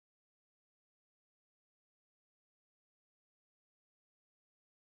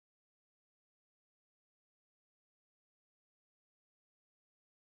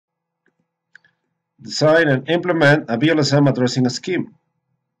Design and implement a VLSM addressing scheme.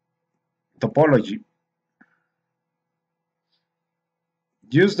 Topology.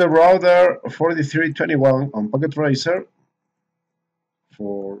 Use the router 4321 on Packet Tracer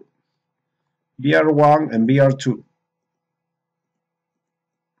for VR1 and VR2.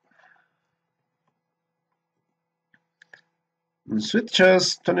 And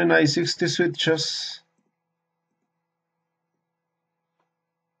switches, 2960 switches.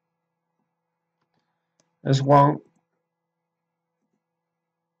 S1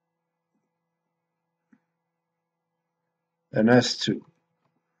 and S2.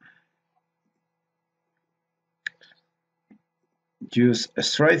 Use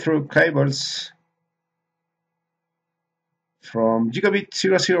straight-through cables from gigabit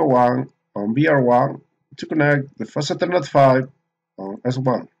 001 on VR1 to connect the fast Ethernet 5 on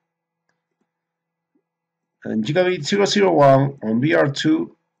S1 and gigabit 001 on VR2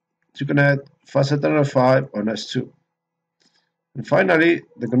 to connect fast Ethernet 5 on S2. And finally,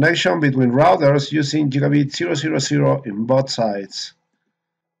 the connection between routers using gigabit 000 in both sides.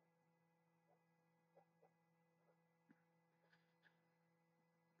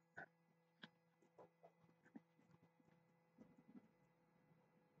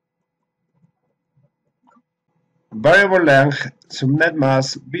 Variable length subnet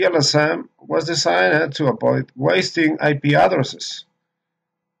mask VLSM was designed to avoid wasting IP addresses.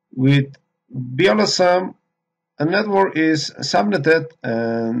 With VLSM, a network is subnetted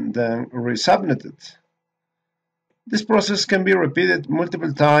and then resubnetted. This process can be repeated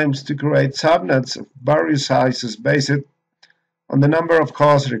multiple times to create subnets of various sizes based on the number of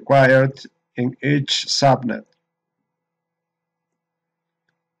hosts required in each subnet.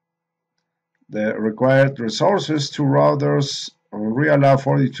 The required resources to routers on RealLab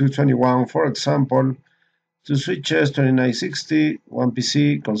 4221, for example, two switches, 2960, one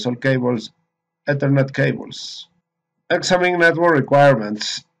PC, console cables, Ethernet cables. Examine network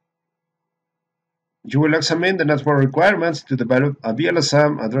requirements. You will examine the network requirements to develop a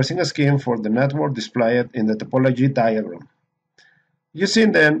VLSM addressing scheme for the network displayed in the topology diagram.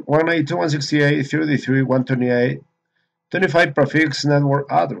 Using the 192.168.33.128 25 prefix network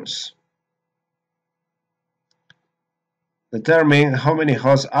address. Determine how many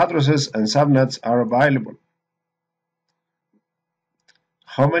host addresses and subnets are available.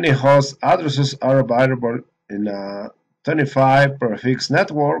 How many host addresses are available in a 25 prefix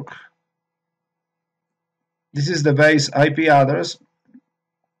network? This is the base IP address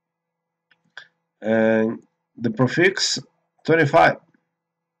and the prefix 25.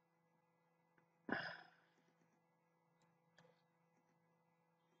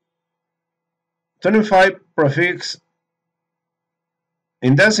 Prefix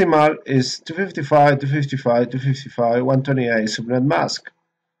in decimal is 255, 255, 255, 128 subnet mask.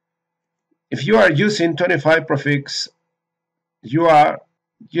 If you are using 25 prefix, you are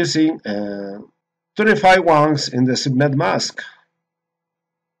using 25 ones in the subnet mask.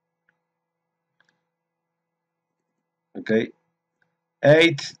 Okay,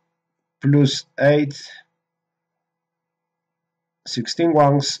 8 plus 8, 16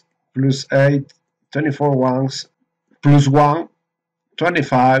 ones plus 8, 24 ones plus 1,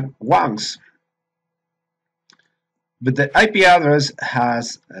 25 ones. But the IP address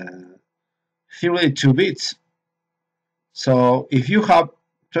has 32 bits. So if you have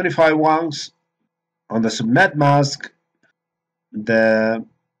 25 ones on the subnet mask, the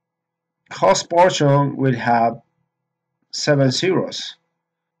host portion will have 7 zeros.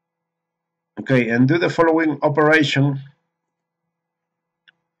 Okay, and do the following operation.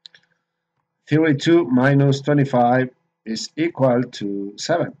 32 minus 25 is equal to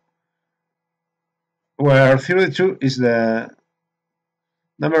 7, where 32 is the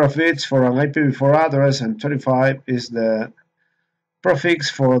number of bits for an IPv4 address and 25 is the prefix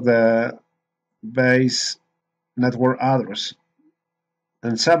for the base network address,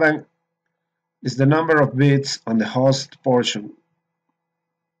 and 7 is the number of bits on the host portion.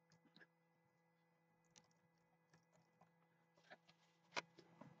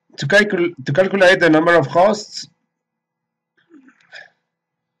 To calculate the number of hosts,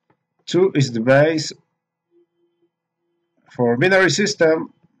 2 is the base. For binary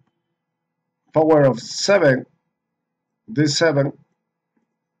system, power of 7, this 7,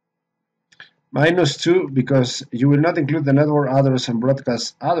 minus 2, because you will not include the network address and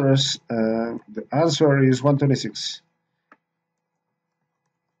broadcast address. The answer is 126.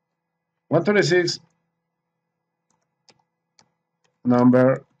 126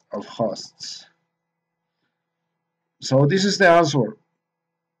 number of hosts. So this is the answer.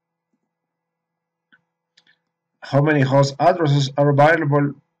 How many host addresses are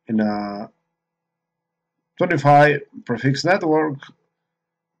available in a 25 prefix network,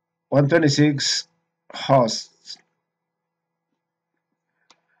 126 hosts.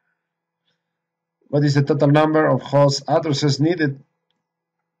 What is the total number of host addresses needed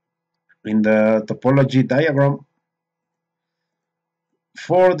in the topology diagram?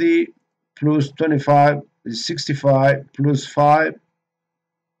 40 plus 25 is 65 plus 5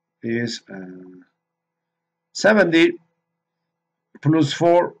 is 70 plus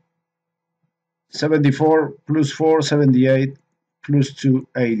 4, 74 plus 4, 78 plus 2,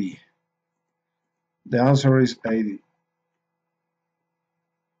 80. The answer is 80.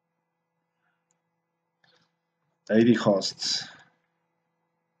 80 hosts.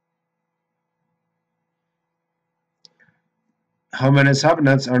 How many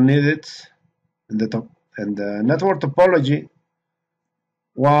subnets are needed in the network topology?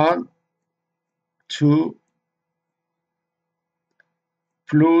 1, 2,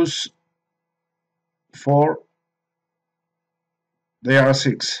 plus 4, they are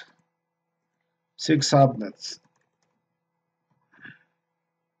 6. 6 subnets.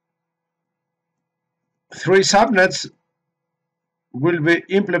 3 subnets will be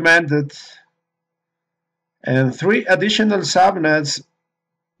implemented, and 3 additional subnets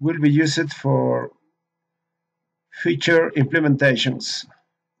will be used for future implementations.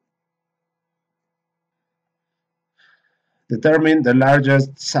 Determine the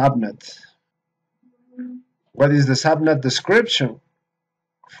largest subnet. What is the subnet description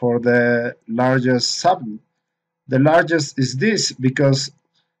for the largest subnet? The largest is this because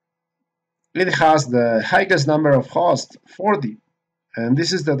it has the highest number of hosts, 40, and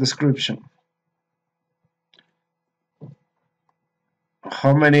this is the description.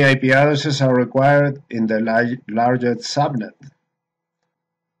 How many IP addresses are required in the largest subnet?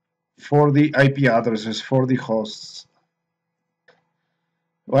 40 IP addresses, 40 hosts.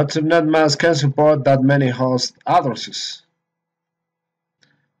 What subnet mask can support that many host addresses?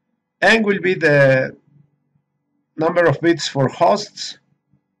 N will be the number of bits for hosts,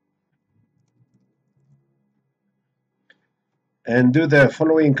 and do the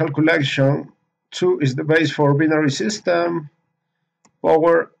following calculation. 2 is the base for binary system,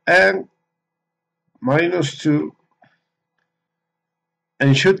 power N minus 2,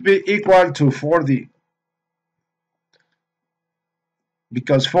 and should be equal to 40,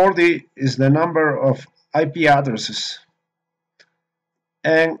 because 40 is the number of IP addresses,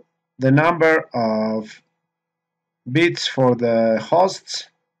 and the number of bits for the hosts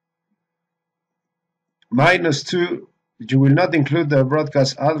minus 2. You will not include the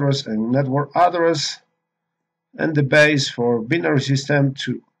broadcast address and network address, and the base for binary system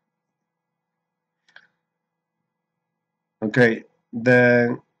 2. Okay,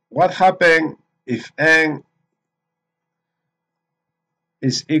 then what happens if N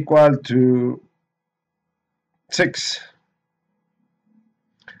is equal to 6?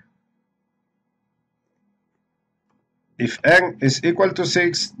 If N is equal to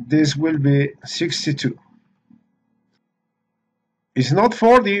 6, this will be 62. It's not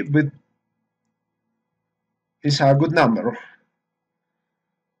 40, but it's a good number.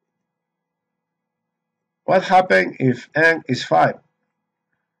 What happens if N is 5?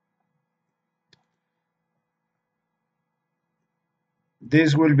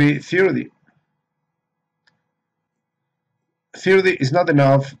 This will be 30. 30 is not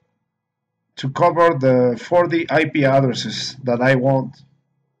enough to cover the 40 IP addresses that I want.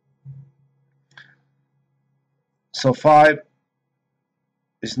 So 5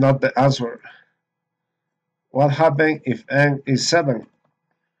 is not the answer. What happens if N is 7?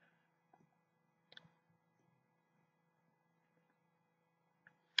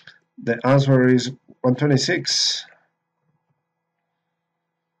 The answer is 126.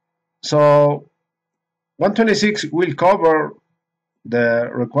 So 126 will cover the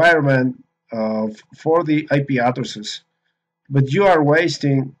requirement of 40 IP addresses, but you are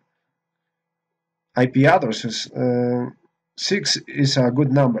wasting IP addresses. 6 is a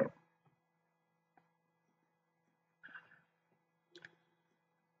good number.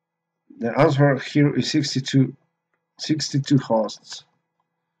 The answer here is 62 hosts.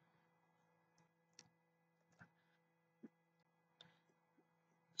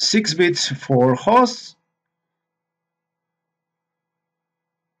 Six bits for hosts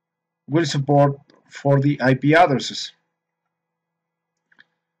will support 40 IP addresses.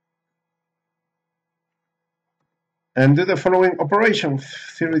 And do the following operation.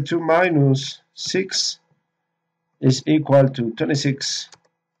 32 minus 6 is equal to 26.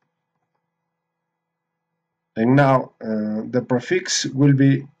 And now the prefix will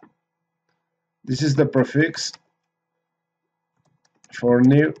be, this is the prefix for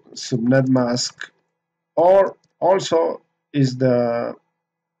new subnet mask or also is the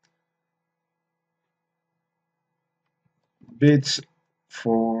bits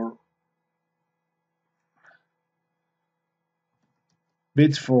for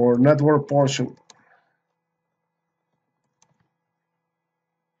network portion.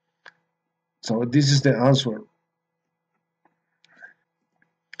 So this is the answer.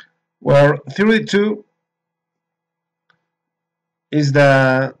 Where 32 is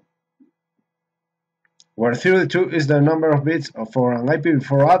the where 32 is the number of bits for an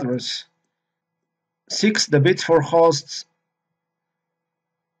IPv4 address. 6 the bits for hosts,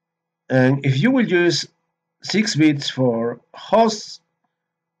 and if you will use 6 bits for hosts,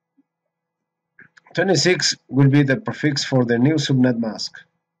 26 will be the prefix for the new subnet mask.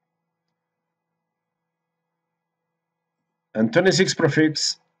 And 26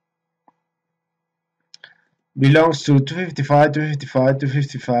 prefix belongs to 255, 255,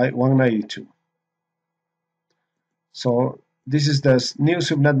 255, 192. So this is the new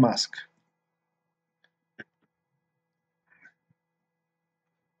subnet mask.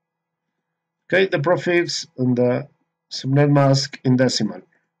 Okay, the prefix and the subnet mask in decimal.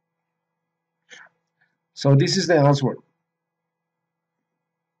 So this is the answer.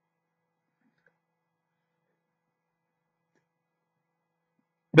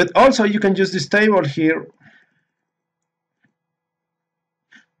 But also you can use this table here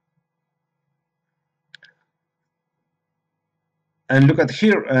and look at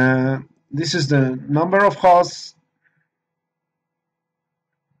here. This is the number of hosts.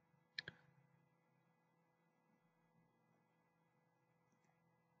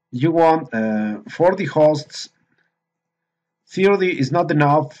 You want 40 hosts. 30 is not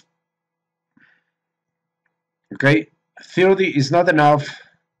enough. Okay, 30 is not enough.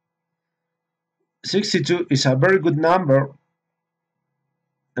 62 is a very good number,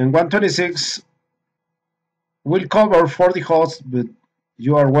 and 126 will cover 40 hosts, but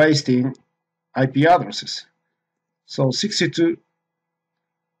you are wasting IP addresses. So 62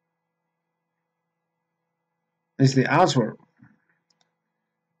 is the answer.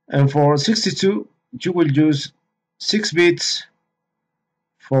 And for 62, you will use 6 bits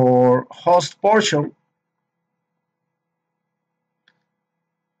for host portion,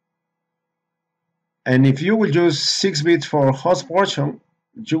 and if you will use 6 bits for host portion,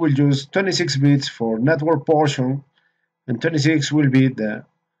 you will use 26 bits for network portion, and 26 will be the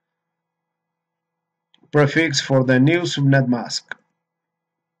prefix for the new subnet mask.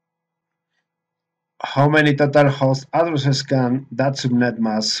 How many total host addresses can that subnet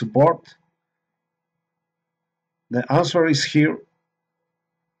mask support? The answer is here.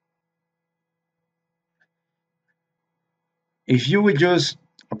 If you will use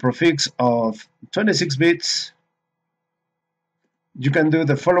a prefix of 26 bits, you can do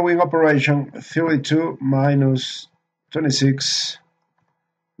the following operation: 32 minus 26,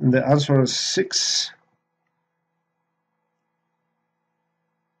 and the answer is 6.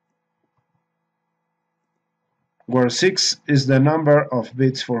 Where 6 is the number of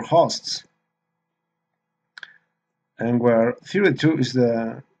bits for hosts, and where 32 is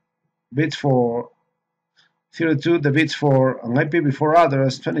the bits for 32 the bits for an IPv4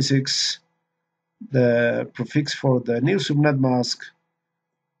 address, 26 the prefix for the new subnet mask,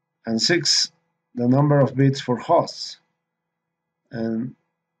 and 6 the number of bits for hosts. And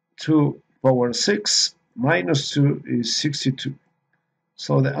 2 power 6 minus 2 is 62.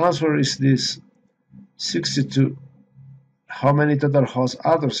 So the answer is this, 62. How many total host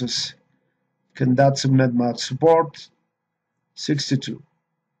addresses can that subnet mask support? 62.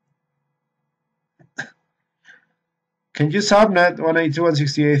 Can you subnet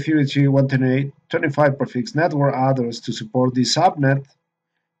 192.168.33.128.25 prefix network address to support this subnet?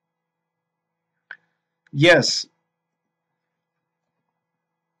 Yes,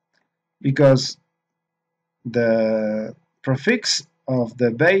 because the prefix of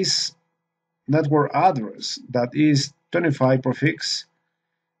the base network address, that is 25 prefix,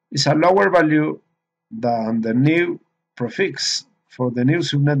 is a lower value than the new prefix for the new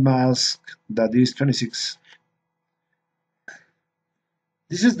subnet mask, that is 26.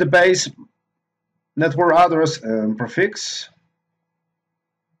 This is the base network address and prefix.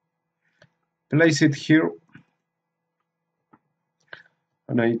 Place it here,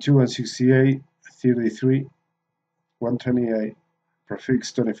 192.168.33.128,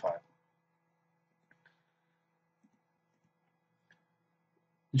 prefix 25.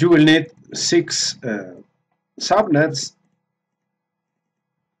 You will need 6 subnets.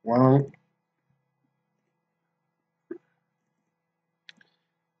 1,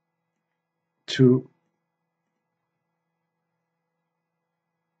 2,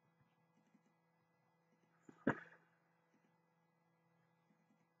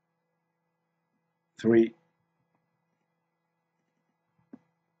 3,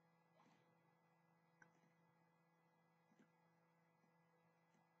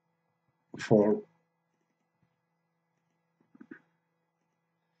 4,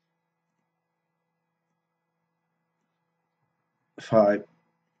 5,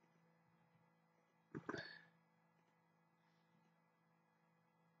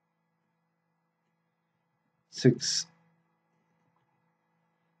 6, 7.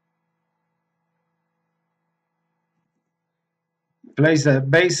 Place the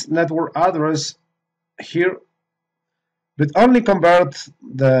base network address here, but only convert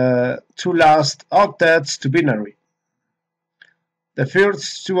the two last octets to binary. The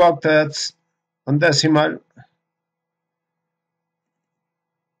first two octets on decimal,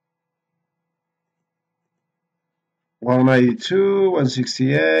 one 92,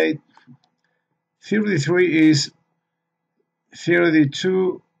 168, 33 is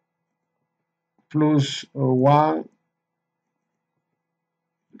 32 plus 1,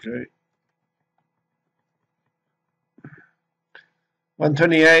 okay.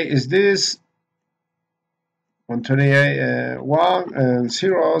 128 is this, 128, 1 and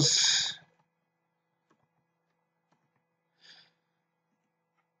zeros.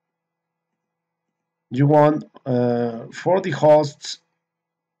 You want 40 hosts,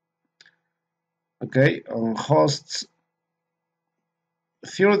 okay, on hosts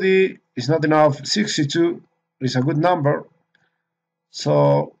 30 is not enough, 62 is a good number,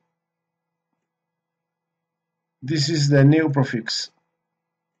 so this is the new prefix.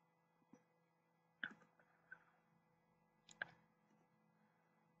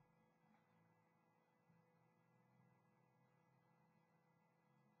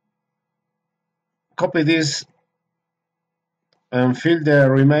 Copy this and fill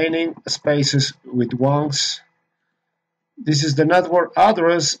the remaining spaces with ones. This is the network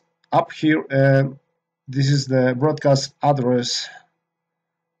address up here, and this is the broadcast address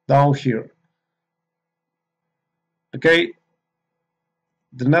down here. Okay,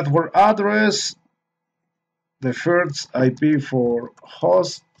 the network address, the first IP for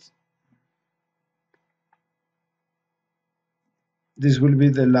host, this will be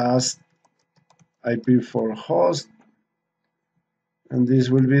the last IP for host, and this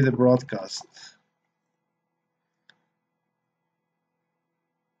will be the broadcast.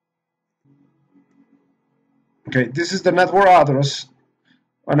 Okay, this is the network address,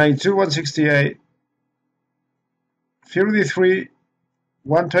 192.168, 33,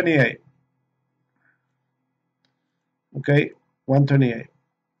 128. Okay, 128.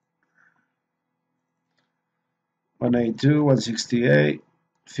 192, 168,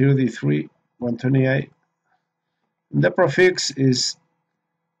 33, 128. And the prefix is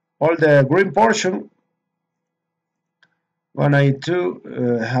all the green portion.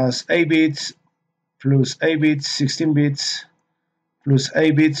 192 has 8 bits, plus 8 bits, 16 bits, plus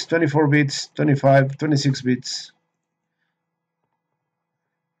 8 bits, 24 bits, 25, 26 bits.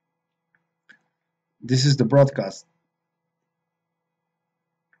 This is the broadcast.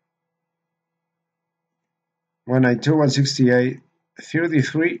 192, 168,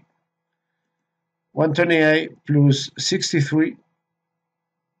 33, 128 plus 63.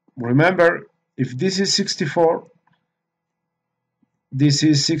 Remember, if this is 64, this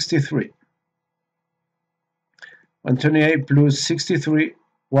is 63. 128 plus 63,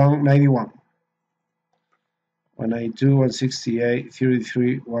 191. 192, 168,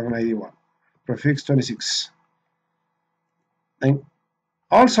 33, 191. Prefix 26. And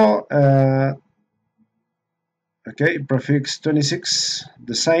also, okay, prefix 26,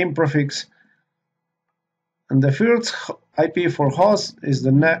 the same prefix. And the first IP for host is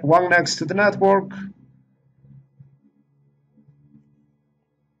the one next to the network.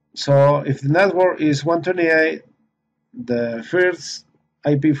 So if the network is 128, the first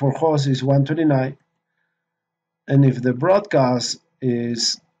IP for host is 129. And if the broadcast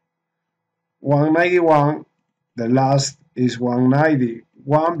is 191, the last is 190,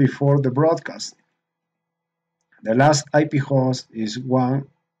 one before the broadcast. The last IP host is one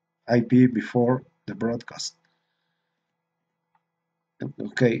IP before the broadcast.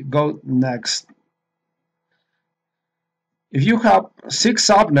 Okay, go next. If you have 6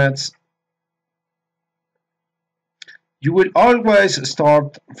 subnets, you will always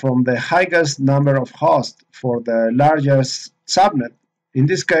start from the highest number of hosts for the largest subnet, in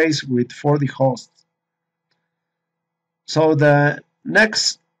this case with 40 hosts. So the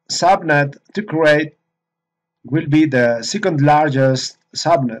next subnet to create will be the second largest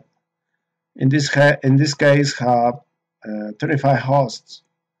subnet. In this case have 25 hosts.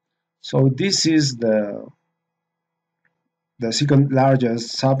 So this is the second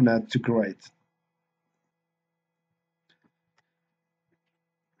largest subnet to create.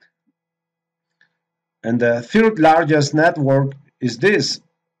 And the third largest network is this,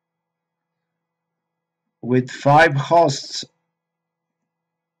 with 5 hosts.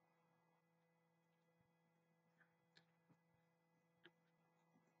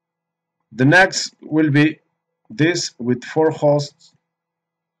 The next will be this with 4 hosts.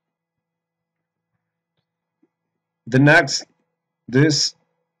 The next, this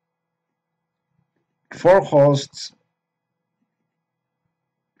 4 hosts.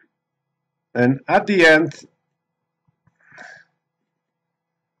 And at the end,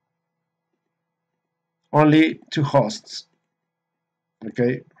 only 2 hosts.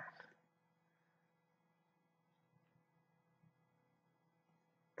 Okay.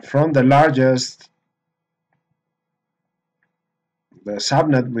 From the largest, the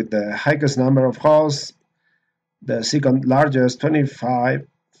subnet with the highest number of hosts, the second largest 25,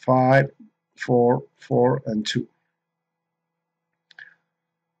 5, 4, 4, and 2.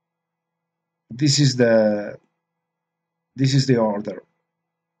 This is the order.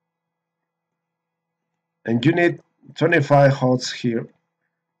 And you need 25 hosts here.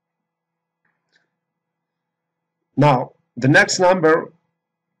 Now, the next number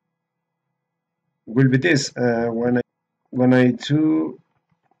will be this. 192,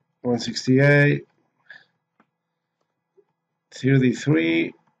 168,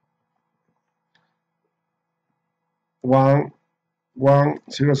 33, 1, 1,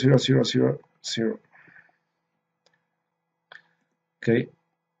 0, 0, 0, 0, 0. Okay.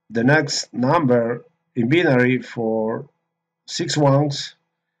 The next number in binary for 6 ones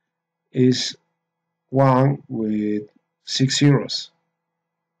is 1 with 6 zeros.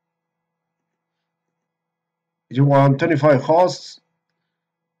 You want 25 hosts.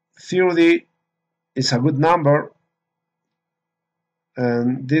 30 is a good number,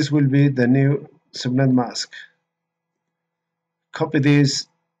 and this will be the new subnet mask. Copy this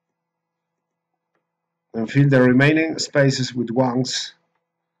and fill the remaining spaces with ones.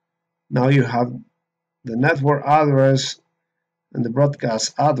 Now you have the network address and the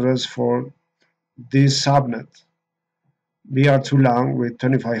broadcast address for this subnet, BR2LAN with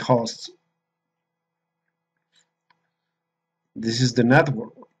 25 hosts. This is the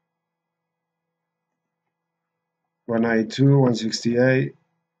network. 192, 168,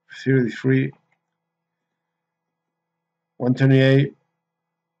 33, 128,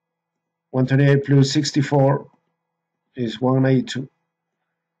 128 plus 64 is 192.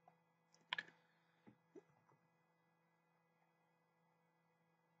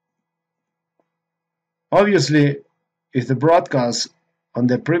 Obviously, if the broadcast on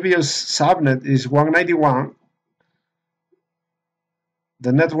the previous subnet is 191,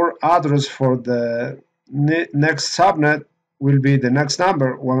 the network address for the next subnet will be the next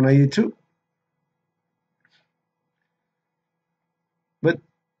number, 192. But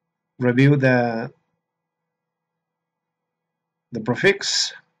review the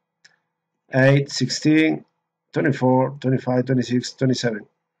prefix 8, 16, 24, 25, 26, 27.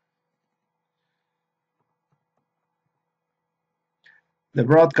 The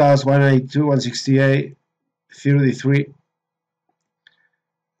broadcast 192, 168, 33,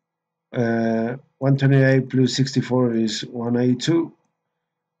 128 plus 64 is 182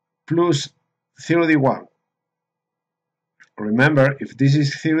 plus 31. Remember, if this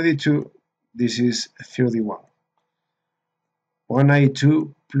is 32, this is 31.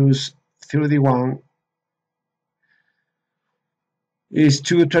 192 plus 31 is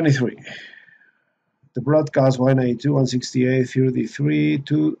 223. The broadcast 192, 168, 33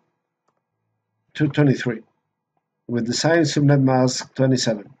 to 223 with the signed subnet mask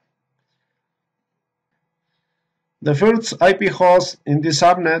 27. The first IP host in this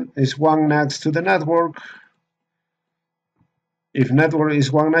subnet is one next to the network. If network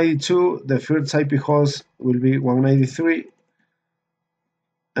is 192, the first IP host will be 193.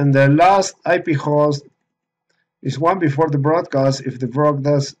 And the last IP host is one before the broadcast. If the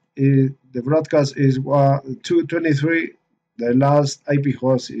broadcast is 223, the last IP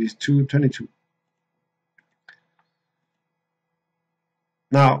host is 222.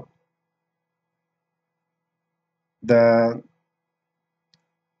 Now, the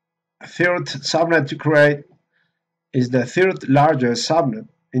third subnet to create is the third largest subnet,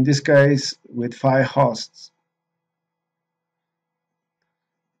 in this case with 5 hosts.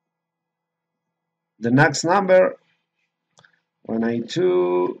 The next number,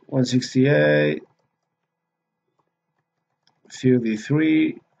 192, 168,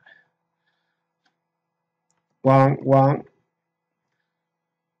 33, 1, 1.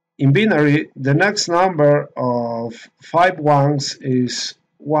 In binary, the next number of 5 ones is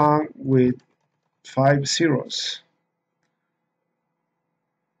 1 with 5 zeros.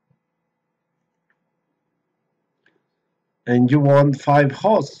 and you want 5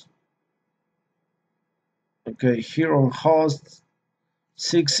 hosts. Okay, here on hosts,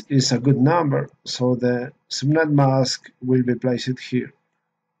 6 is a good number, so the subnet mask will be placed here.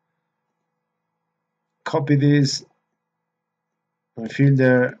 Copy this and fill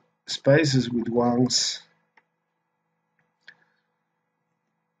the spaces with ones.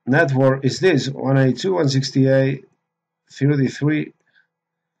 Network is this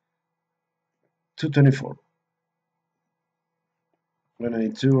 192.168.33.224.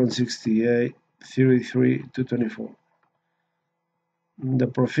 192.168.33.224. The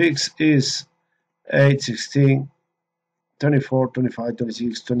prefix is 8, 16, 24, 25,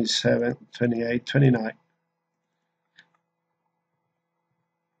 26, 27, 28, 29.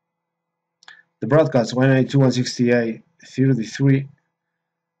 The broadcast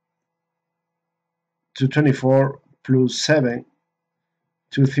 192.168.33.224 plus 7,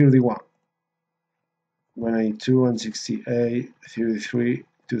 231.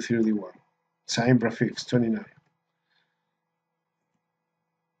 192.168.33.231. Same prefix 29.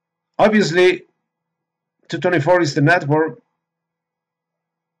 Obviously, 224 is the network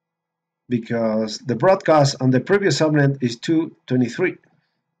because the broadcast on the previous subnet is 223.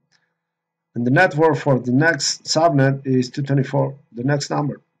 And the network for the next subnet is 224, the next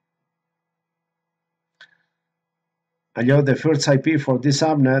number. Allow the first IP for this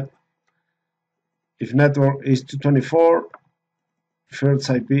subnet. If network is 224, first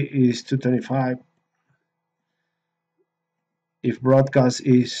IP is 225. If broadcast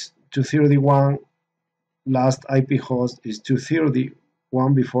is 231, last IP host is 230,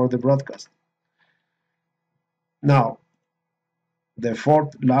 one before the broadcast. Now, the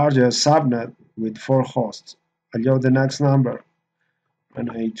fourth largest subnet with 4 hosts. Allow the next number,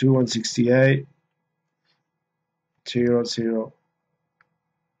 192.168.0.0.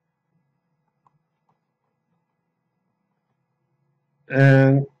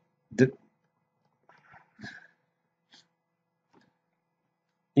 And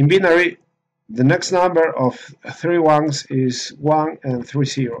in binary, the next number of 3 ones is 1 and 3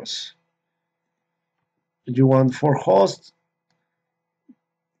 zeros. You want 4 hosts.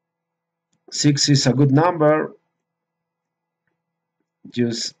 6 is a good number.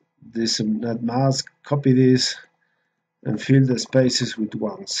 Use this subnet mask, copy this, and fill the spaces with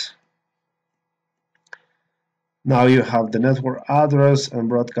ones. Now you have the network address and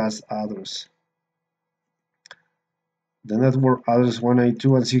broadcast address. The network address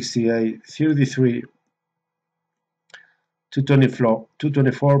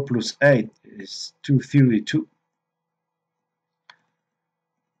 192.168.33.224 plus 8 is 232.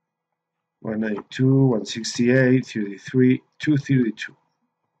 192.168.33.232.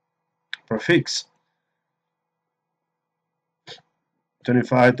 Prefix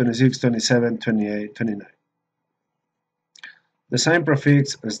 25, 26, 27, 28, 29. The same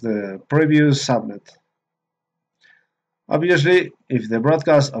prefix as the previous subnet. Obviously, if the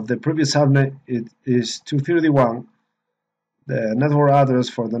broadcast of the previous subnet is 231, the network address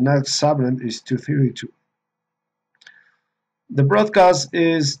for the next subnet is 232. The broadcast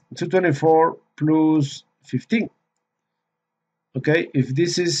is 224 plus 15. Okay, if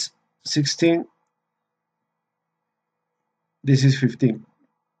this is 16, this is 15.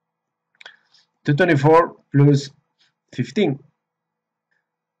 224 plus 15.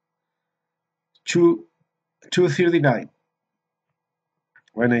 239.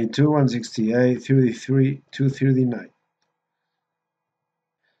 192.168.33.239.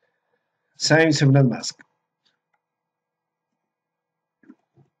 Same subnet mask.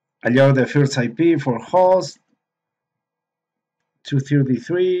 Allow the first IP for host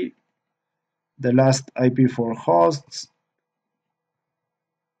 233, the last IP for hosts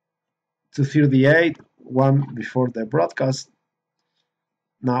 238, one before the broadcast.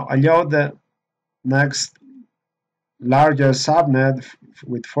 Now allow the next largest subnet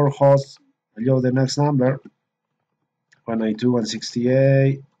with 4 hosts. Allow the next number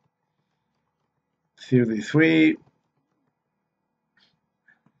 192.168.33.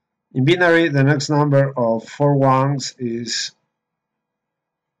 In binary, the next number of 4 ones is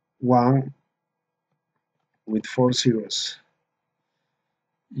 1 with 4 zeros.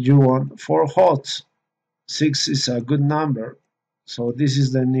 You want 4 hosts. 6 is a good number, so this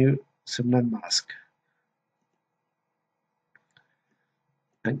is the new subnet mask.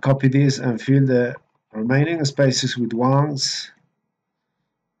 And copy this and fill the remaining spaces with ones.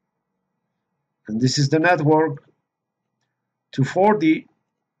 And this is the network 240.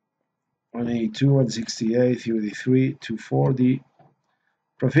 192.168.33, 240.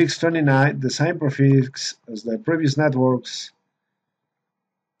 Prefix 29, the same prefix as the previous networks.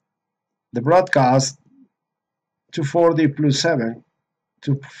 The broadcast 240 plus 7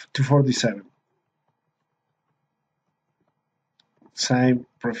 to 247. Same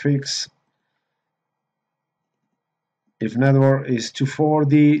prefix. If network is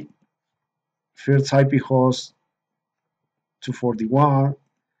 240, first IP host 241.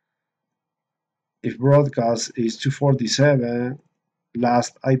 If broadcast is 247,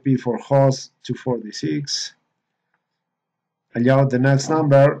 last IP for host 246. Allow the next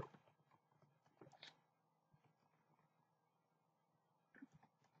number.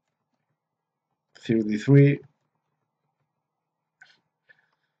 $33.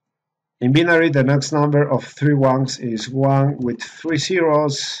 In binary, the next number of 3 ones is 1 with 3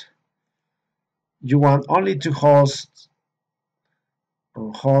 zeros. You want only 2 hosts.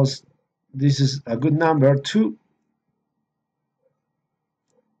 Host, this is a good number, 2.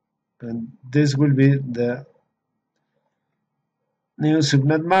 And this will be the new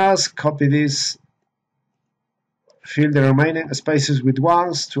subnet mask. Copy this. Fill the remaining spaces with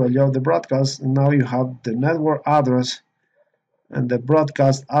 1s to allow the broadcast. And now you have the network address and the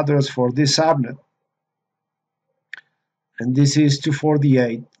broadcast address for this subnet. And this is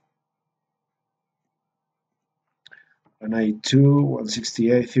 248. 192,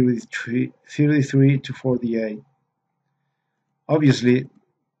 168, 33 to 48. Obviously,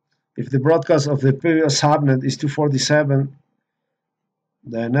 if the broadcast of the previous subnet is 247,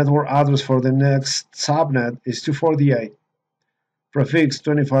 the network address for the next subnet is 248. Prefix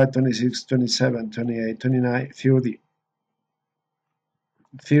 25, 26, 27, 28, 29, 30.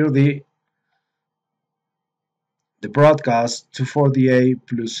 30, the broadcast 248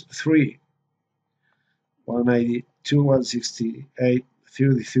 plus 3. 192, 168,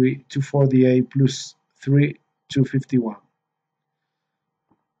 33, 248 plus 3, 251.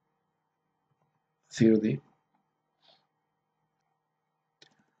 30.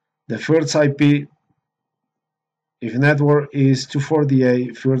 The first IP, if network is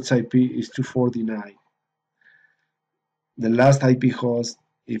 248, first IP is 249. The last IP host,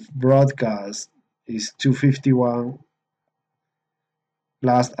 if broadcast is 251,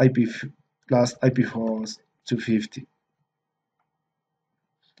 last IP host 250.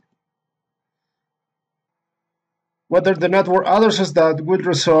 What are the network addresses that would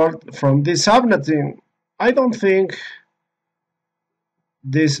result from this subnetting? I don't think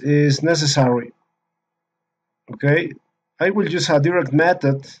this is necessary. Okay, I will use a direct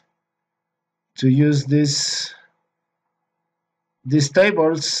method to use these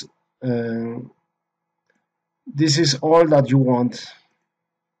tables. This is all that you want.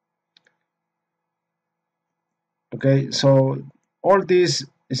 Okay, so all this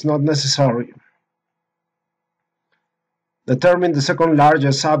is not necessary. Determine the second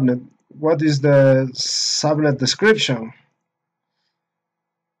largest subnet. What is the subnet description?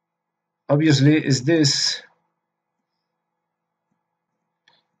 Obviously, is this.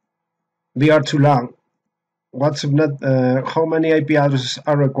 We are too long. What subnet? How many IP addresses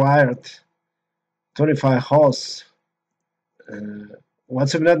are required? 25 hosts. What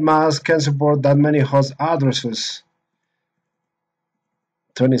subnet mask can support that many host addresses?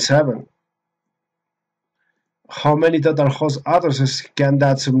 27. How many total host addresses can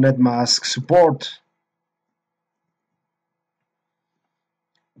that subnet mask support?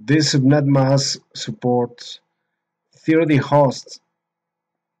 This subnet mask supports 30 hosts.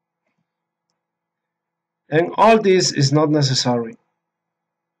 And all this is not necessary.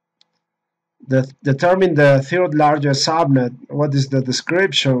 Determine the third largest subnet. What is the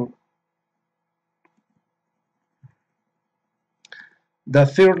description? The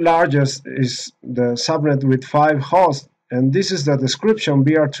third largest is the subnet with 5 hosts, and this is the description: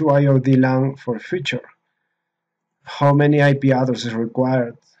 BR2 IOD LAN for feature. How many IP addresses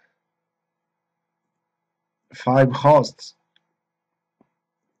required? 5 hosts.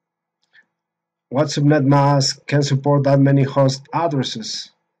 What subnet mask can support that many host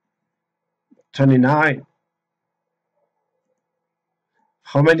addresses? 29.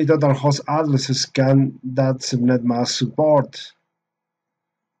 How many total host addresses can that subnet mask support?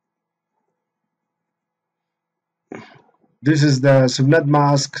 This is the subnet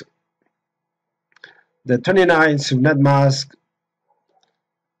mask, the 29 subnet mask,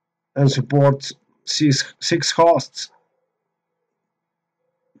 and supports 6 hosts.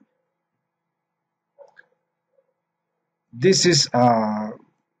 This is a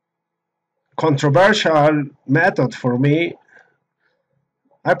controversial method for me.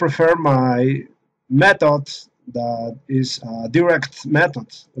 I prefer my method that is a direct method.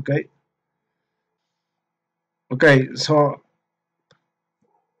 Okay, so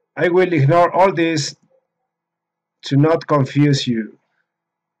I will ignore all this to not confuse you.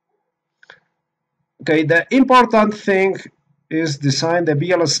 Okay, the important thing is design the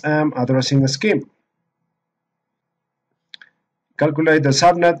VLSM addressing scheme. Calculate the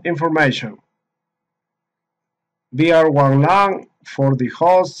subnet information. BR1 LAN for the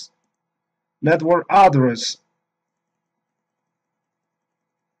host network address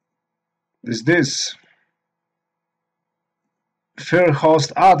is this. First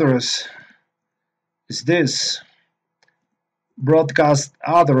host address is this. Broadcast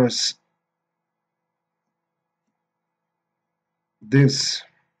address this.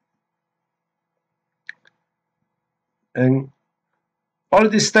 And all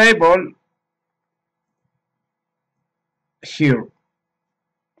this table here.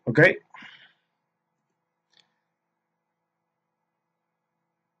 Okay.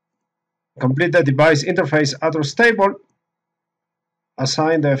 Complete the device interface address table.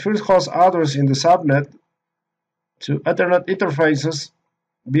 Assign the first host address in the subnet to Ethernet interfaces.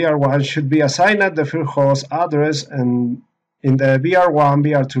 BR1 should be assigned the first host address and in the BR1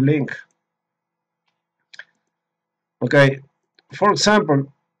 BR2 link. Okay, for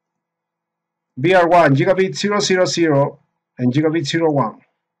example, BR1 gigabit 000 and gigabit 01.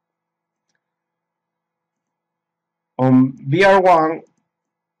 On BR1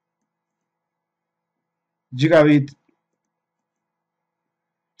 gigabit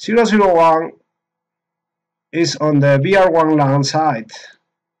 001 is on the BR1 LAN side.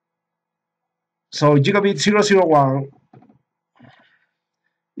 So gigabit 001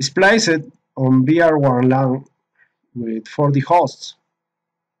 is placed on BR1 LAN with 40 hosts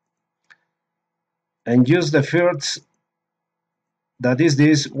and use the first, that is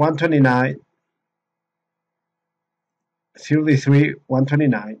this 129 33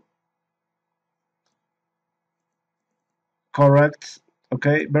 129. Correct.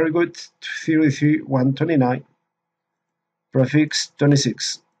 Okay, very good. 33 129. Prefix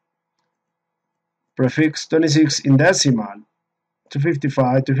 26. Prefix 26 in decimal.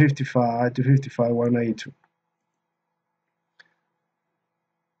 255 255 255 192.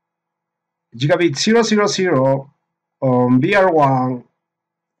 Gigabit 000 on BR1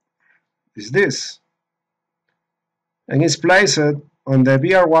 is this, and is placed on the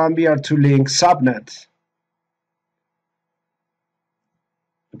BR1 BR2 link subnet.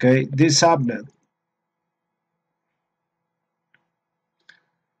 Okay, this subnet,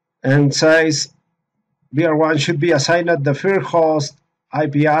 and says BR1 should be assigned the first host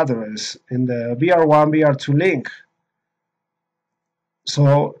IP address in the BR1 BR2 link.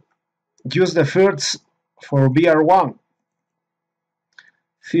 So use the first for BR1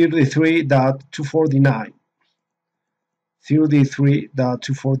 33.249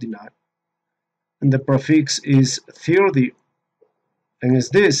 33.249, and the prefix is 30, and is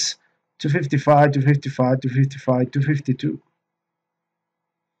this 255 255 255 252.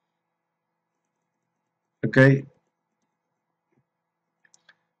 Okay,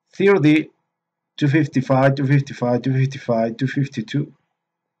 30 255 255 255 252.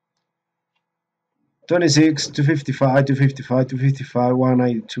 26 255 255 255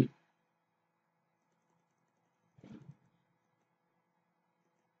 192.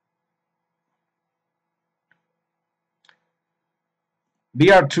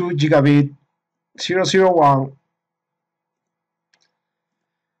 BR2 gigabit 001.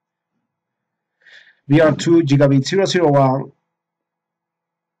 BR2 gigabit 001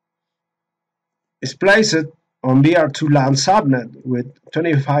 is placed on BR2 LAN subnet with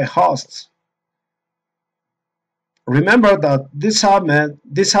 25 hosts. Remember that this subnet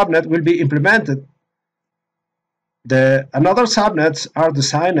will be implemented. The another subnets are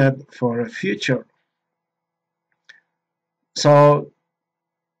designed for a future. So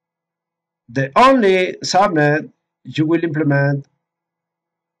the only subnet you will implement,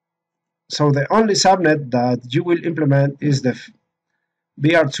 so the only subnet that you will implement is the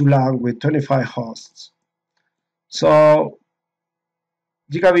BR2 LAN with 25 hosts. So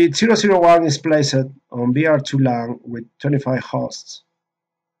gigabit 001 is placed on BR2 LAN with 25 hosts,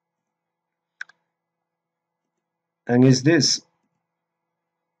 and is this,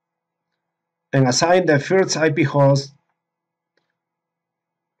 and assign the first IP host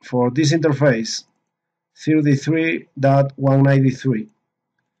for this interface 33.193.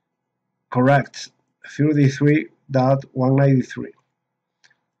 Correct, 33.193.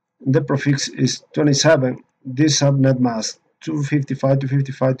 The prefix is 27. This subnet mask 255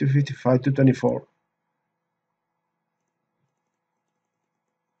 255 255 224.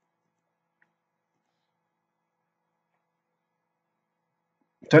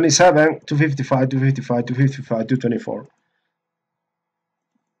 27 255 255 255 224.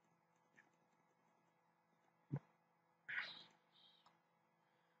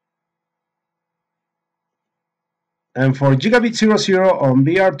 And for gigabit 00 on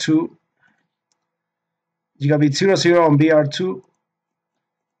BR2, gigabit 00 on BR2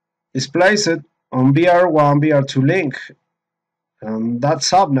 is placed on BR1, BR2 link, and that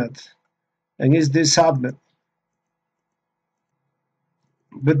subnet, and is this subnet.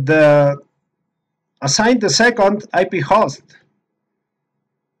 But assign the second IP host,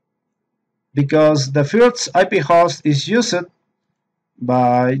 because the first IP host is used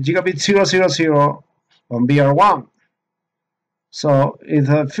by gigabit 000 on BR1. So if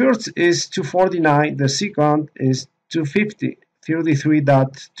the first is 249, the second is 250,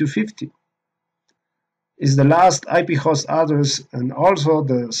 33.250 is the last IP host address and also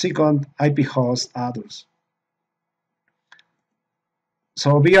the second IP host address.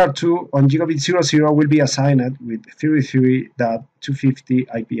 So BR2 on gigabit 00 will be assigned with 33.250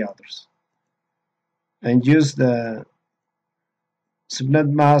 IP address and use the subnet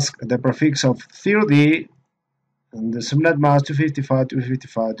mask, the prefix of 30, and the subnet mask 255,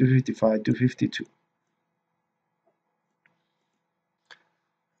 255, 255, 252.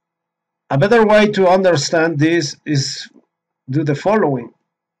 A better way to understand this is do the following.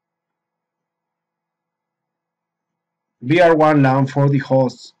 BR1 LAN for the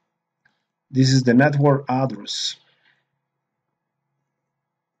host. This is the network address.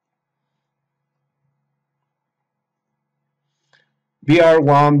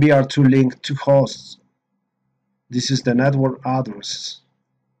 BR1, BR2 link to hosts. This is the network address.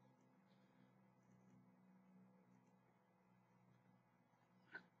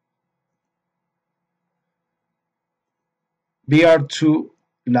 BR2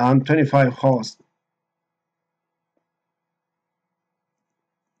 LAN 25 host.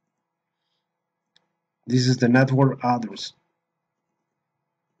 This is the network address.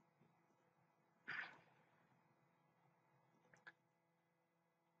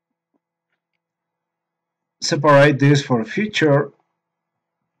 Separate this for future.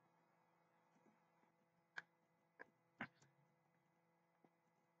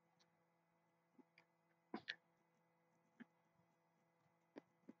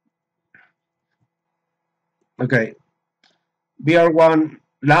 Okay, BR1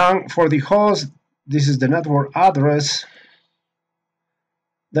 LAN for the host. This is the network address.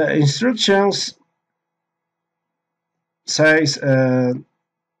 The instructions says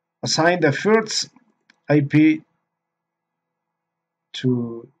assign the first IP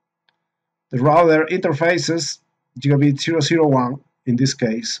to the router interfaces gigabit 001 in this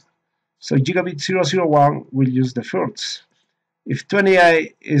case. So gigabit 001 will use the first. If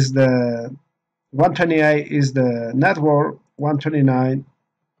 28 is the 128 is the network, 129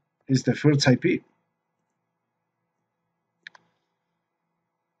 is the first IP.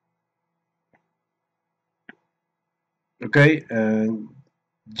 Okay, and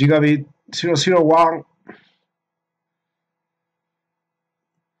gigabit 001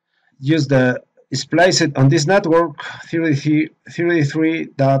 use the is placed on this network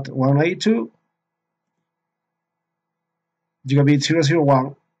 33.182 gigabit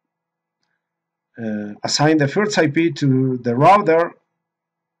 001. Assign the first IP to the router,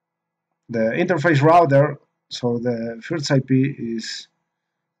 the interface router. So the first IP is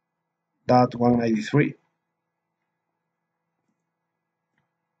 .183.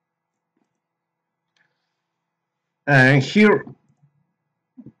 And here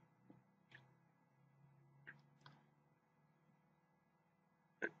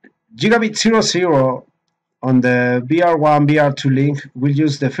gigabit 00 on the BR1, BR2 link will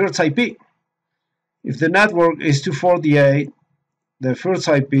use the first IP. If the network is 248, the first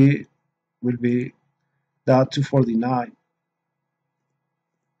IP will be .249.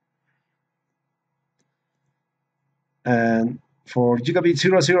 And for gigabit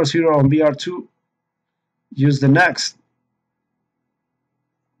 000 on BR2, use the next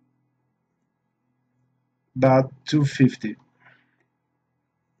 .250.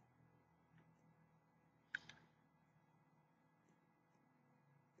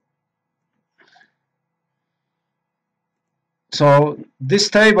 So this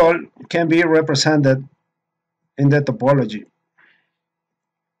table can be represented in the topology.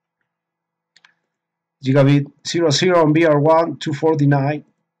 Gigabit 00 on BR1, 249.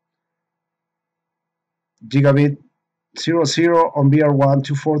 Gigabit 00 on BR1,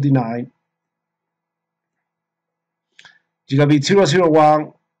 249. Gigabit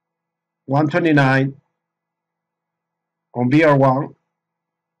 001, 129 on BR1.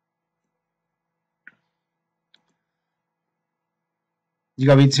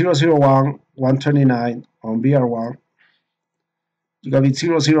 Gigabit 001, 129 on BR1. Gigabit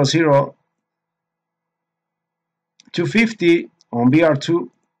 000, 250 on BR2.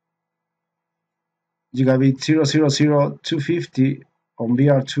 gigabit 000 250 on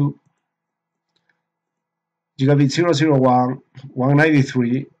VR2, gigabit 001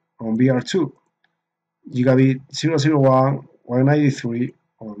 193 on VR2, gigabit 001 193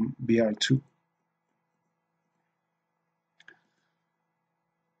 on VR2.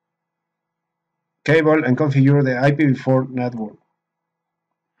 Cable and configure the IPv4 network.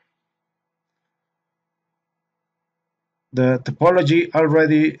 The topology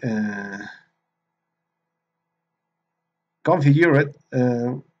already configured.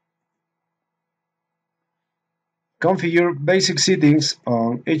 Configure basic settings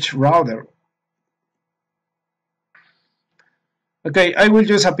on each router. Okay, I will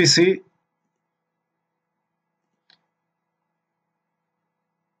use a PC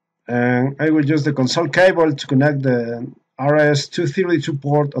and I will use the console cable to connect the RS-232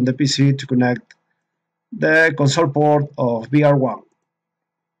 port on the PC to connect the console port of VR1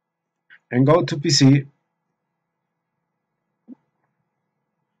 and go to PC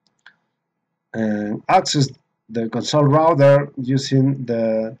and access the console router using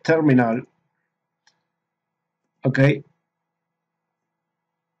the terminal. Okay.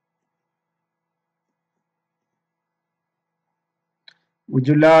 Would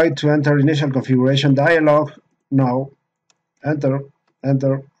you like to enter initial configuration dialog? No. Enter,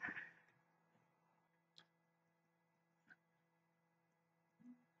 enter.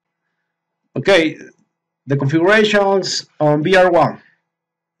 Okay, the configurations on VR1.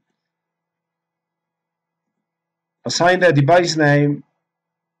 Assign the device name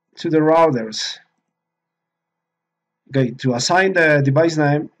to the routers. Okay, to assign the device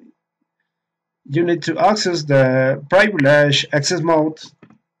name, you need to access the privilege access mode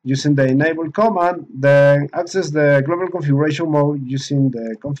using the enable command, then access the global configuration mode using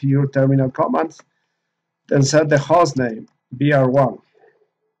the configure terminal command, then set the host name, VR1.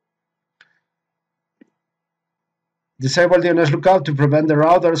 Disable DNS lookup to prevent the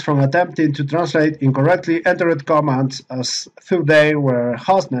routers from attempting to translate incorrectly entered commands as though they were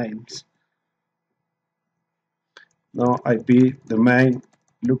host names. No IP domain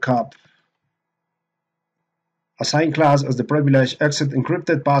lookup. Assign class as the privileged exit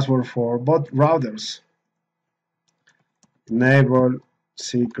encrypted password for both routers. Enable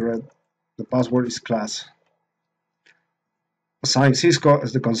secret. The password is class. Assign Cisco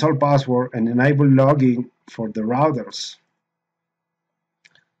as the console password and enable logging for the routers.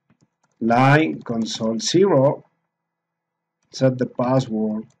 Line console 0. Set the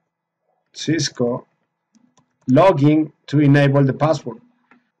password Cisco. Logging to enable the password.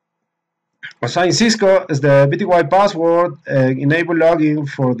 Assign Cisco as the VTY password and enable login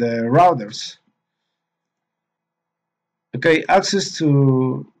for the routers. Okay, access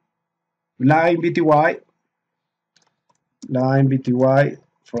to line VTY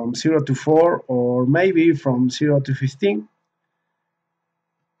from 0 to 4 or maybe from 0 to 15.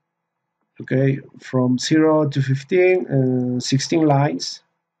 Okay, from 0 to 15, 16 lines,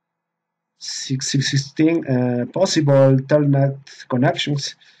 16 possible telnet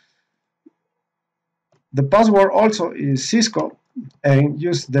connections. The password also is Cisco and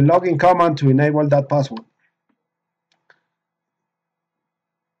use the login command to enable that password.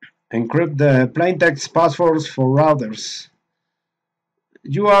 Encrypt the plaintext passwords for routers.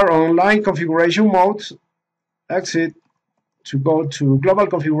 You are on line configuration mode. Exit to go to global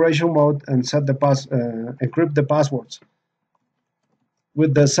configuration mode and set the encrypt the passwords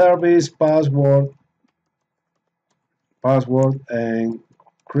with the service password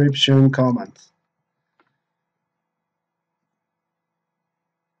encryption command.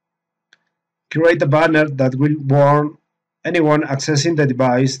 Create a banner that will warn anyone accessing the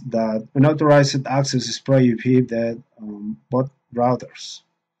device that unauthorized access is prohibited on both routers.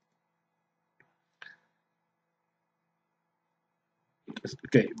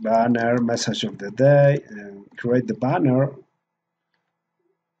 Okay, banner, message of the day, and create the banner.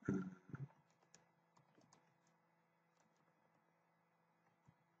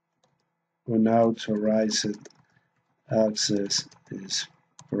 Unauthorized access is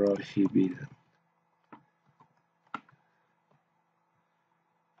prohibited.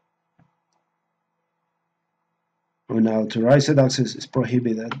 Unauthorized access is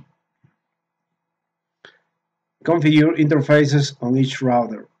prohibited. Configure interfaces on each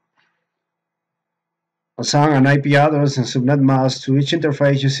router. Assign an IP address and subnet mask to each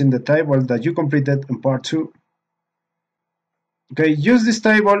interface using the table that you completed in part 2. Okay, use this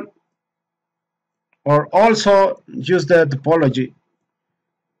table or also use the topology.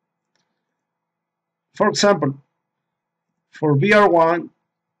 For example, for VR1,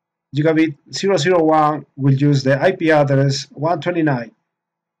 gigabit 001 will use the IP address 129.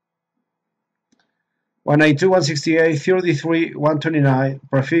 192.168.33.129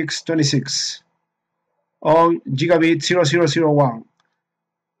 prefix 26 on gigabit 0001.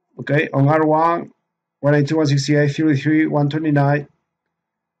 Okay, on R1 192.168.33.129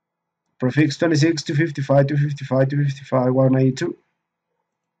 prefix 26 255 255 255 192.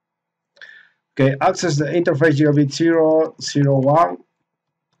 Okay, access the interface gigabit 001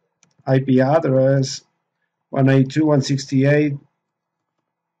 IP address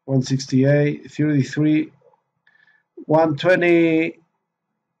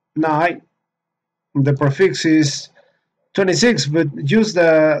 192.168.133.129. The prefix is 26, but use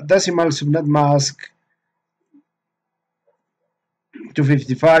the decimal subnet mask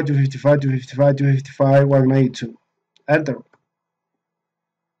 255, 255, 255, 255, 192. Enter.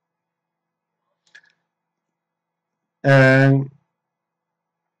 And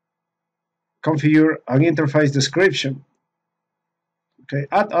configure an interface description. Okay,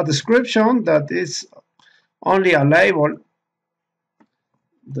 add a description that is only a label.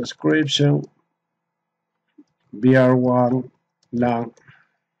 Description BR1 LAN,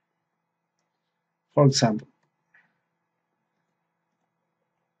 for example,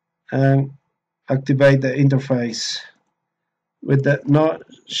 and activate the interface with the no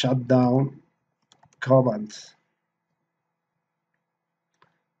shutdown command.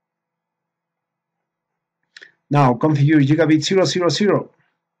 Now configure gigabit 000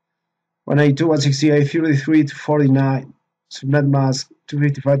 192.168.33.49 subnet mask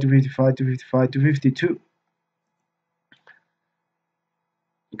 255, 255, 255, 252.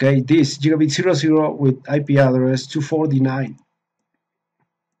 Okay, this gigabit 00 with IP address 249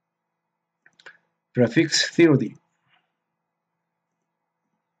 prefix 30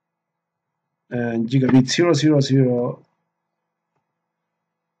 and gigabit 000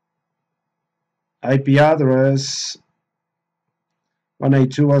 IP address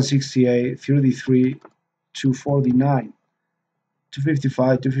 192.168.33.249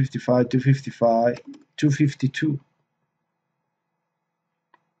 255, 255, 255, 252.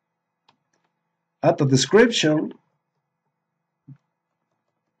 Add the description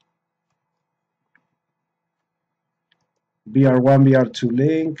BR1, BR2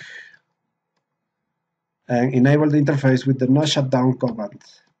 link, and enable the interface with the no shutdown command.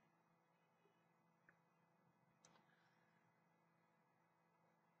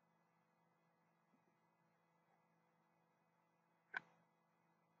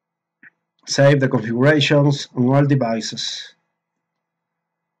 Save the configurations on all devices.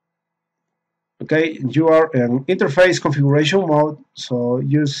 Okay, you are in interface configuration mode, so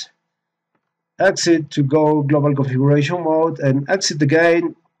use exit to go global configuration mode and exit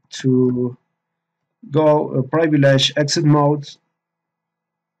again to go privilege exit mode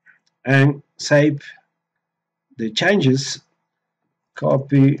and save the changes.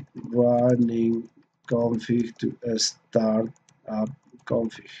 Copy running config to start up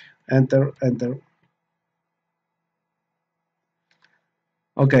config. Enter, enter.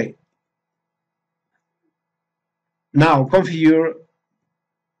 Okay. Now configure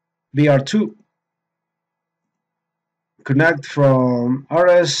VR2. Connect from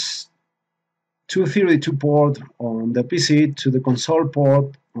RS232 port on the PC to the console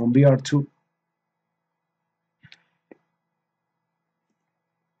port on VR2.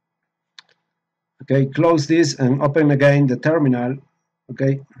 Okay, close this and open again the terminal.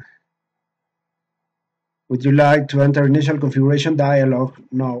 Okay. Would you like to enter initial configuration dialog?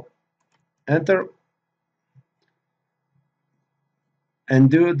 No. Enter. And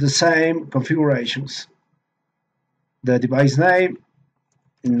do the same configurations. The device name,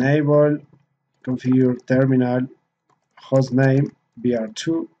 enable, configure terminal, host name,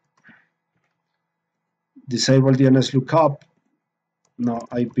 VR2, disable DNS lookup, no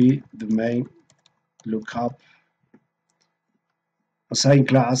IP domain lookup, assign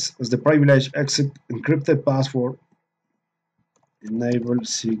class as the privilege exit encrypted password, enable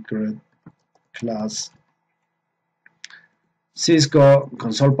secret class, Cisco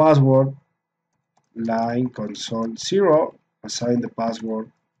console password, line console 0, assign the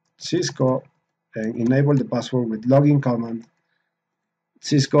password Cisco and enable the password with login command,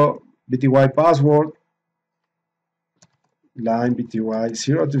 Cisco BTY password, line BTY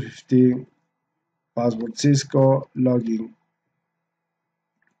 0 to 15, password Cisco, login.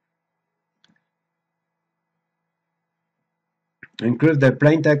 Encrypt the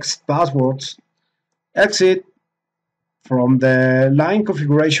plaintext passwords, exit from the line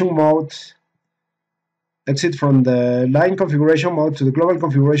configuration mode, exit from the line configuration mode to the global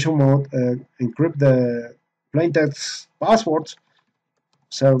configuration mode, encrypt the plaintext passwords,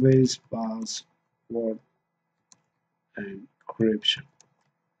 service password encryption.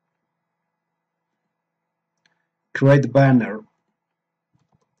 create banner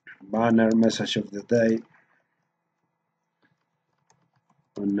message of the day,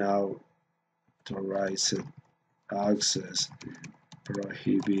 unauthorized access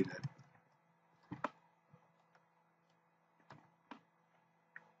prohibited.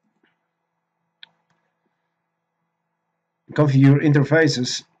 Configure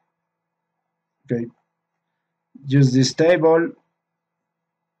interfaces. Okay, use this table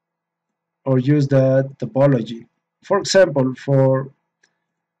or use the topology. For example, for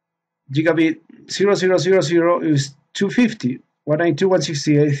gigabit 0000 is 250,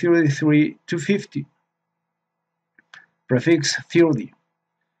 192.168.33, 250, prefix 30.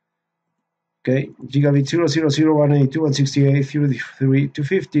 Okay, gigabit 000.192.168.33,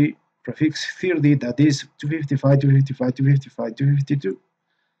 250, prefix 30, that is 255, 255, 255, 252.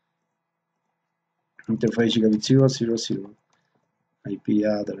 Interface gigabit 000, IP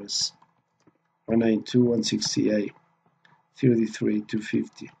address 192.168.33,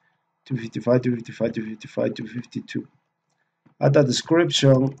 250, 255, 255, 255, 252. Add a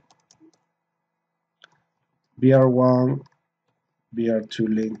description, BR1,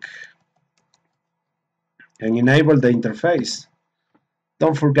 BR2 link, and enable the interface.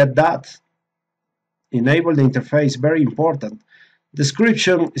 Don't forget that. Enable the interface, very important.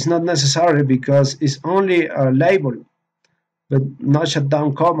 Description is not necessary because it's only a label, but no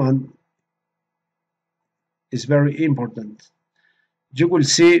shutdown command is very important. You will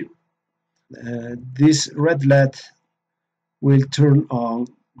see this red LED will turn on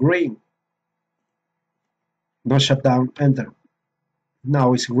green. No shutdown, enter.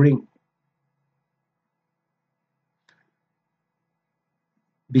 Now it's green.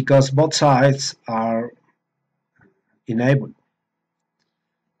 Because both sides are enabled.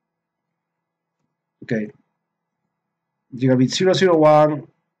 Okay. Gigabit 001,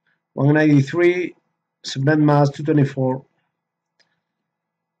 193, subnet mask 224.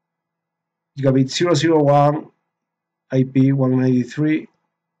 Gigabit 001, IP 193,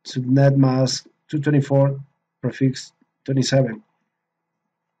 subnet mask 224, prefix 27.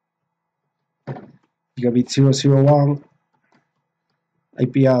 Gigabit 001,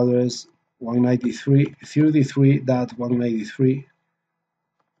 IP address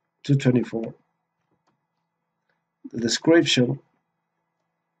 193.33.193.224. The description,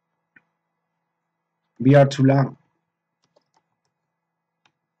 BR2 LAN,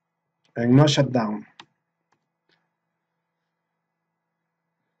 and no shutdown.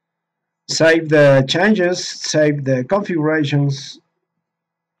 Save the changes, save the configurations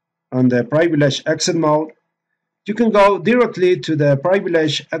on the privilege exit mode. You can go directly to the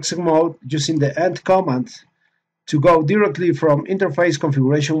privilege exit mode using the end command to go directly from interface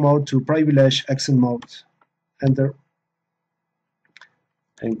configuration mode to privilege exit mode. Enter.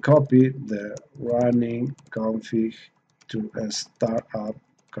 And copy the running config to a startup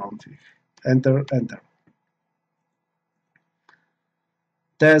config. Enter, enter.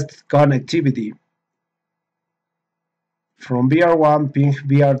 Test connectivity. From BR1 ping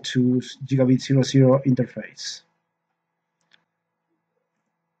BR2 gigabit 00 interface.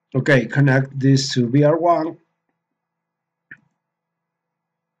 Okay, connect this to BR1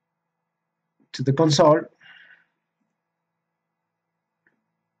 to the console.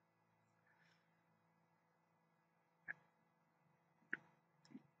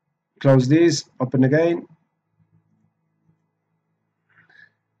 Close this, open again.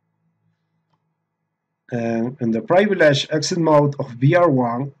 And in the privilege exit mode of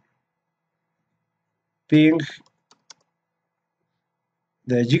BR1, ping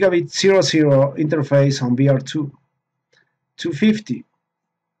the gigabit 00 interface on BR2, 250,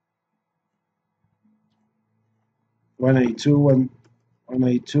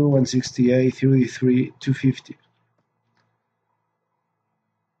 192.168.33, 250.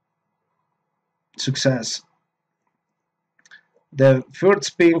 Success. The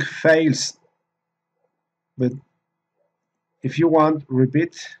first ping fails, but if you want,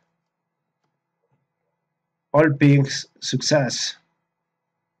 repeat. All pings success.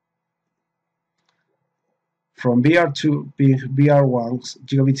 From BR2 ping BR1's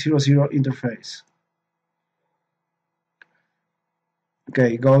gigabit 00 interface.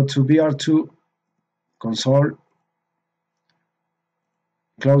 Okay, go to BR2 console,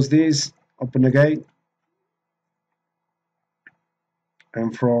 close this, open again,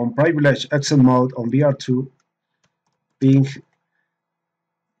 and from privilege exit mode on BR2, ping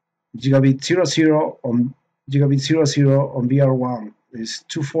gigabit 00 on gigabit 00 on BR1 is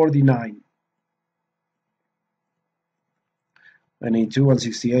 249.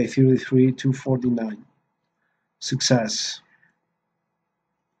 192.168.33, 249. Success.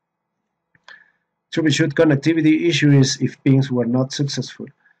 Troubleshoot connectivity issues if pings were not successful.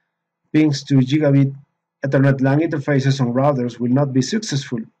 Pings to gigabit Ethernet LAN interfaces on routers will not be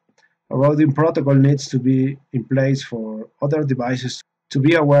successful. A routing protocol needs to be in place for other devices to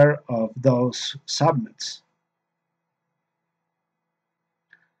be aware of those subnets.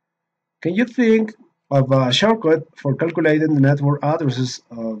 Can you think of a shortcut for calculating the network addresses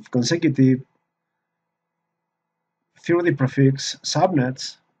of consecutive 30 prefix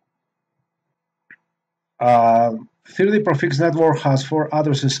subnets? 30 prefix network has four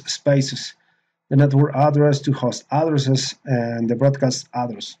addresses spaces: the network address, two host addresses, and the broadcast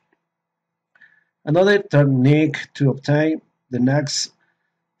address. Another technique to obtain the next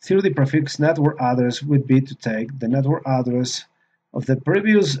 30 prefix network address would be to take the network address of the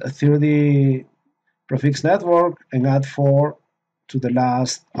previous 30 prefix network and add 4 to the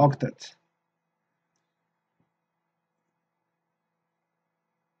last octet.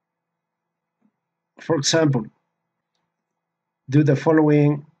 For example, do the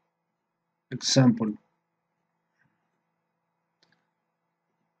following example.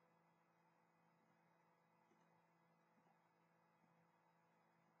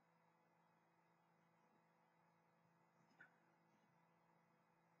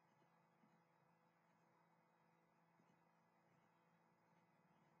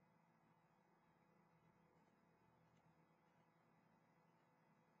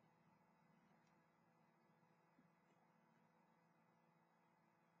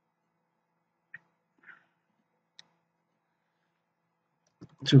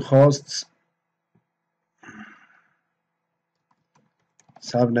 Two hosts,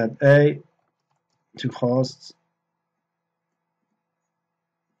 subnet A, two hosts,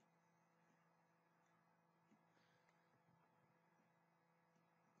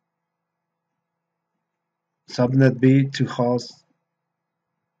 subnet B, two hosts,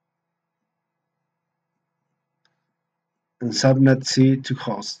 and subnet C, two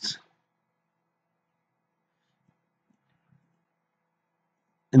hosts.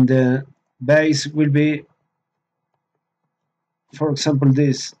 And the base will be, for example,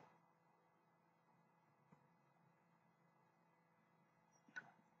 this.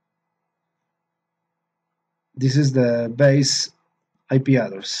 This is the base IP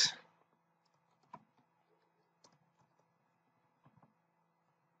address.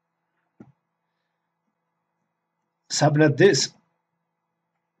 Subnet this.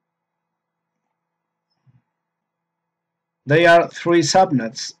 They are three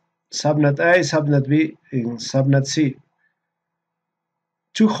subnets: subnet A, subnet B, and subnet C.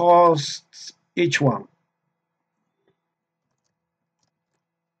 Two hosts each one.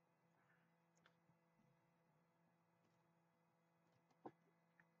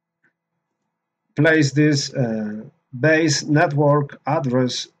 Place this base network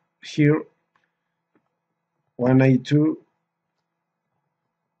address here,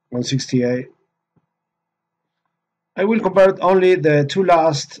 192.168. I will convert only the two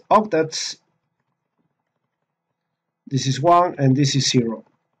last octets. This is 1 and this is 0.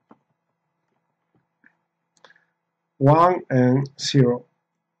 1 and 0.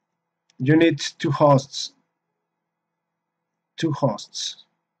 You need two hosts. Two hosts.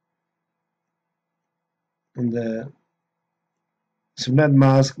 And the subnet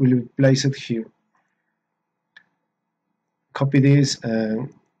mask will be placed here. Copy this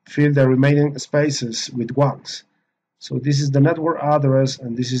and fill the remaining spaces with ones. So this is the network address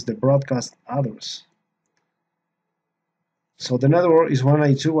and this is the broadcast address. So the network is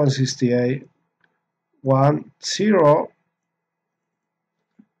 192.168.1.0,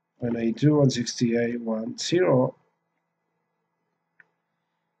 192.168.1.0,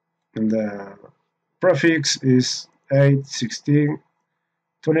 and the prefix is 8, 16,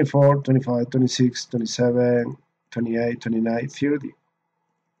 24, 25, 26, 27, 28, 29, 30.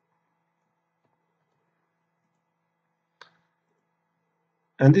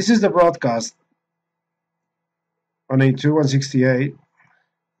 And this is the broadcast, 192.168.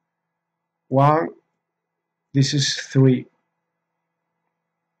 1, this is 3.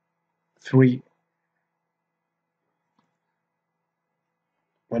 3.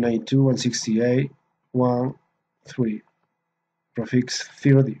 192.168. 1, 3. Prefix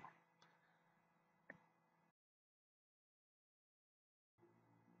 30.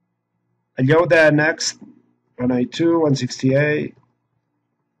 I go the next 192.168.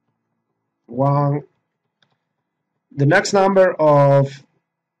 1. The next number of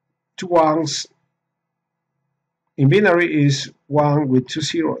two ones in binary is 1 with two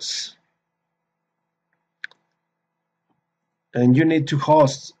zeros. And you need two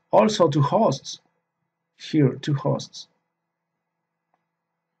hosts, also two hosts. Here, two hosts.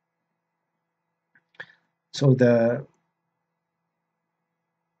 So the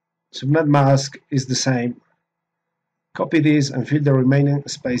subnet mask is the same. Copy this and fill the remaining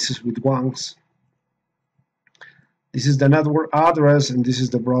spaces with ones. This is the network address and this is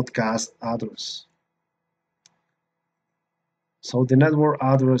the broadcast address. So the network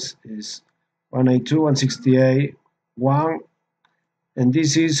address is 192.168.1 and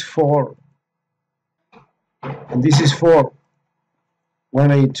this is 4. And this is 4.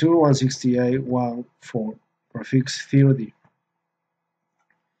 192.168.1.4 prefix 30.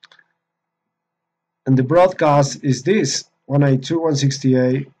 And the broadcast is this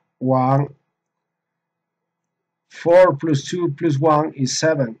 192.168.1. 4 plus 2 plus 1 is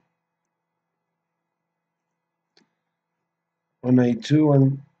 7.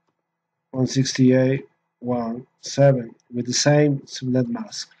 192.168.1.7 with the same subnet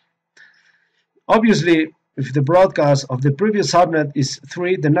mask. Obviously, if the broadcast of the previous subnet is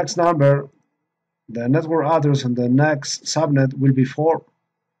 3, the next number, the network address on the next subnet will be 4.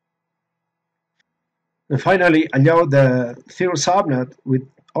 And finally, allow the third subnet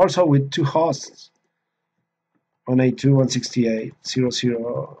also with 2 hosts,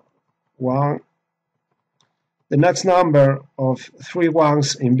 192.168.0.0.1. The next number of 3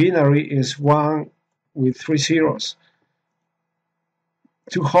 ones in binary is 1 with 3 zeros.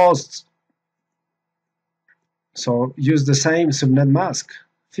 2 hosts. So use the same subnet mask,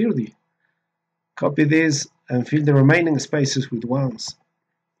 30. Copy this and fill the remaining spaces with ones.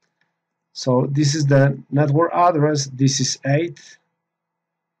 So this is the network address. This is 8.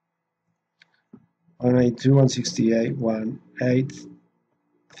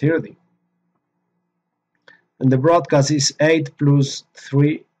 192.168.1.8.30. And the broadcast is 8 plus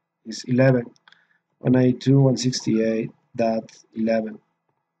 3 is 11. 192.168.11.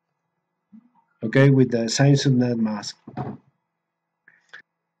 Okay, with the same subnet mask.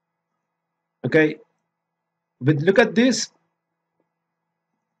 Okay, but look at this.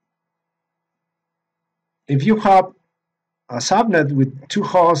 If you have a subnet with 2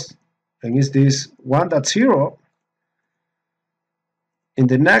 hosts, and is this 1.0, in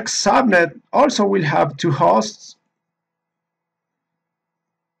the next subnet also will have 2 hosts,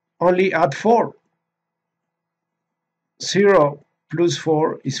 only add 4. 0 plus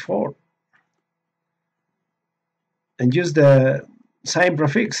 4 is 4. And use the same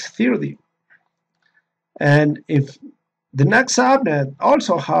prefix, 30. And if the next subnet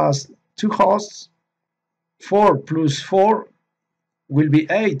also has 2 hosts, 4 plus 4 will be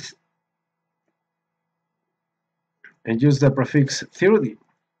 8. And use the prefix 30.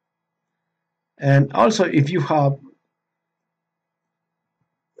 And also if you have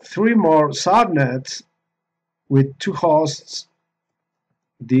 3 more subnets with 2 hosts,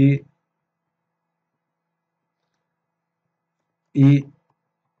 D, E,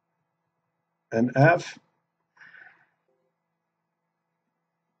 and F,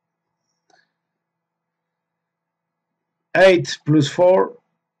 eight plus 4,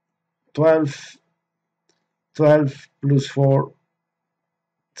 12, 12 plus 4,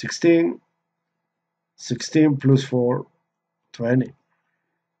 16, 16 plus 4, 20.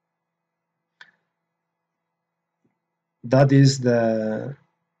 That is the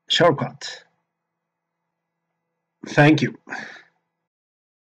shortcut. Thank you.